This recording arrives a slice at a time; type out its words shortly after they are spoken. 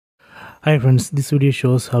Hi friends, this video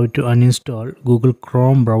shows how to uninstall Google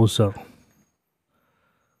Chrome browser.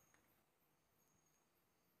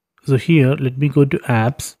 So here let me go to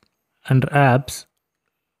apps. Under apps,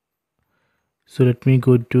 so let me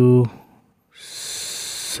go to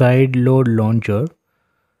sideload launcher.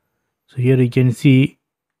 So here you can see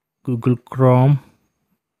Google Chrome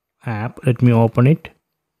app. Let me open it.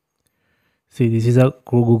 See, this is a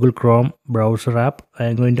Google Chrome browser app. I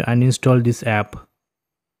am going to uninstall this app.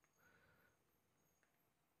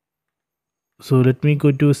 So let me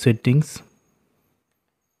go to settings,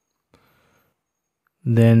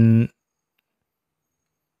 then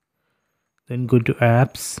go to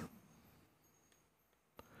apps,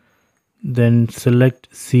 then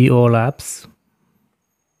select see all apps,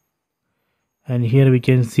 and here we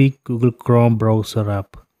can see Google Chrome browser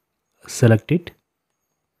app. Select it,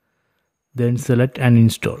 then select and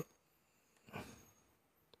install,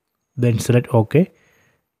 then select OK.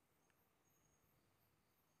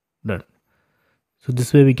 Done. So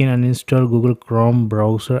this way we can uninstall Google Chrome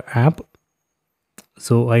browser app.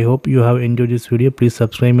 So I hope you have enjoyed this video. Please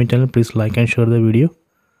subscribe my channel, please like and share the video.